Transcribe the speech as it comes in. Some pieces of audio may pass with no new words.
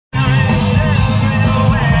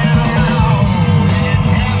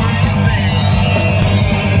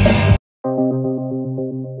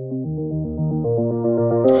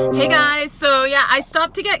I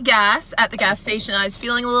stopped to get gas at the gas station. I was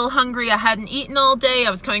feeling a little hungry. I hadn't eaten all day.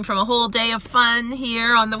 I was coming from a whole day of fun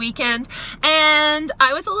here on the weekend, and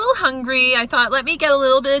I was a little hungry. I thought, let me get a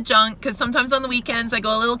little bit of junk, because sometimes on the weekends I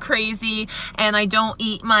go a little crazy and I don't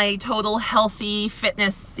eat my total healthy,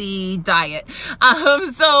 fitnessy diet.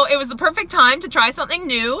 So it was the perfect time to try something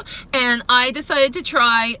new, and I decided to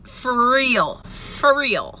try F'Real.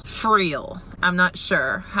 I'm not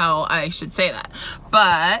sure how I should say that,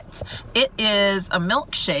 but it is a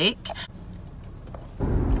milkshake.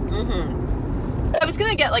 I was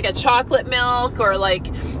gonna get like a chocolate milk or like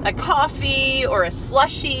a coffee or a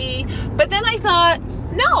slushie, but then I thought,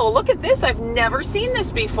 no, look at this. I've never seen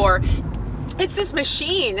this before. It's this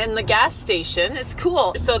machine in the gas station. It's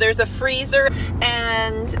cool. So there's a freezer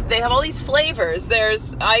and they have all these flavors.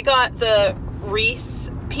 I got the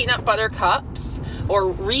Reese peanut butter cups, or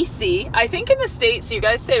Reese. I think in the States you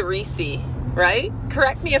guys say Reese, right?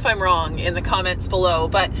 Correct me if I'm wrong in the comments below,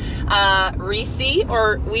 but Reese,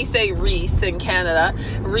 or we say Reese in Canada.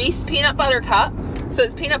 Reese peanut butter cup. So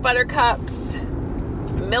it's peanut butter cups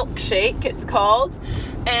milkshake, it's called.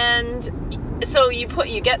 And so you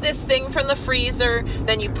get this thing from the freezer,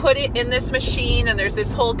 then you put it in this machine, and there's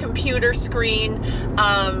this whole computer screen,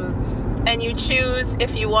 and you choose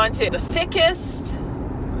if you want it the thickest,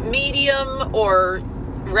 medium, or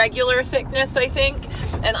regular thickness, I think.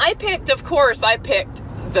 And I picked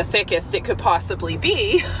the thickest it could possibly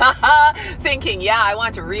be, thinking, yeah, I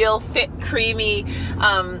want a real thick, creamy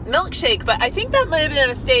milkshake. But I think that might have been a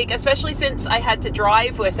mistake, especially since I had to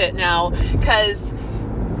drive with it now, because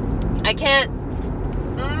I can't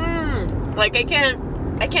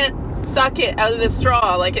suck it out of the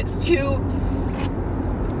straw. Like, it's too...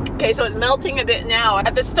 Okay, so it's melting a bit now.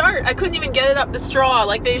 At the start, I couldn't even get it up the straw.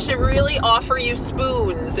 Like, they should really offer you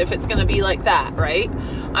spoons if it's gonna be like that, right?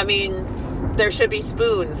 I mean, there should be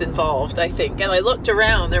spoons involved, I think. And I looked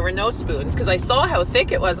around, there were no spoons, because I saw how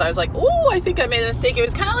thick it was. I was like, oh, I think I made a mistake. It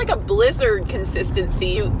was kind of like a Blizzard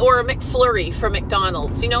consistency, or a McFlurry from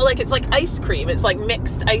McDonald's. You know, like, it's like ice cream. It's like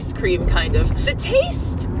mixed ice cream, kind of. The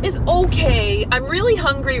taste is okay. I'm really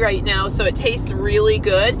hungry right now, so it tastes really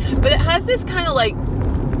good. But it has this kind of like,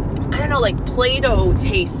 I don't know, like Play-Doh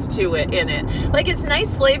taste to it in it. Like, it's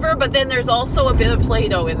nice flavor, but then there's also a bit of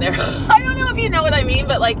Play-Doh in there. I don't know if you know what I mean,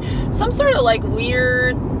 but like some sort of like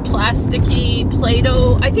weird plasticky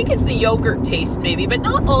Play-Doh. I think it's the yogurt taste maybe, but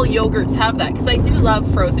not all yogurts have that, because I do love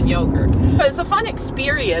frozen yogurt. But it's a fun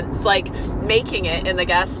experience, like making it in the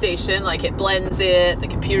gas station. Like, it blends it, the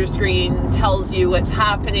computer screen tells you what's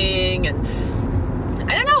happening, and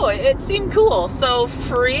I don't know, it seemed cool. So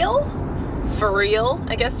F'Real,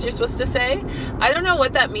 I guess you're supposed to say. I don't know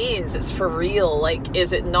what that means. It's for real. Like,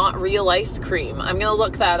 is it not real ice cream? I'm gonna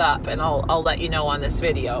look that up, and I'll let you know on this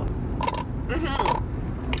video.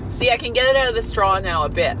 See, I can get it out of the straw now a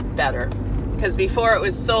bit better, because before it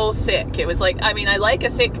was so thick. It was like, I mean, I like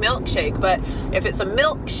a thick milkshake, but if it's a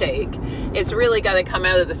milkshake, it's really got to come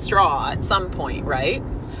out of the straw at some point, right?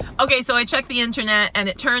 Okay, so I checked the internet, and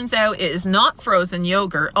it turns out it is not frozen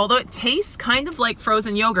yogurt, although it tastes kind of like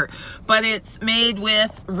frozen yogurt, but it's made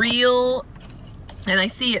with real, and I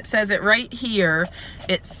see it says it right here.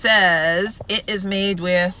 It says it is made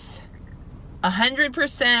with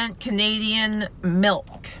 100% Canadian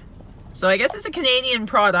milk. So I guess it's a Canadian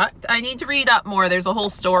product. I need to read up more. There's a whole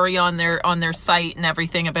story on their site and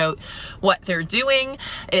everything about what they're doing.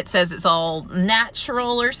 It says it's all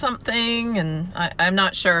natural or something, and I'm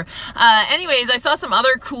not sure. Anyways, I saw some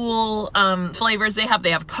other cool flavors they have.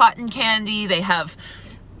 They have cotton candy, they have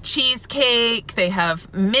cheesecake, they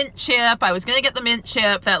have mint chip. I was gonna get the mint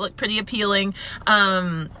chip. That looked pretty appealing.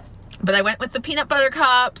 But I went with the peanut butter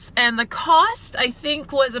cups, and the cost, I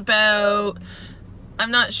think, was about, I'm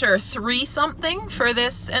not sure, $3 something for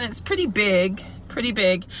this, and it's pretty big,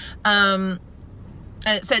 and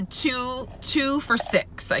it said two for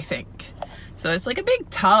 $6, I think. So it's like a big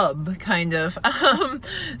tub, kind of.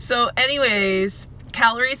 So anyways,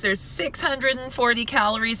 calories, there's 640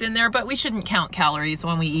 calories in there, but we shouldn't count calories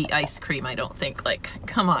when we eat ice cream, I don't think. Like,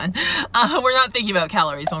 come on. We're not thinking about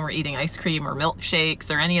calories when we're eating ice cream or milkshakes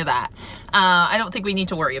or any of that. I don't think we need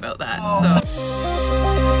to worry about that. So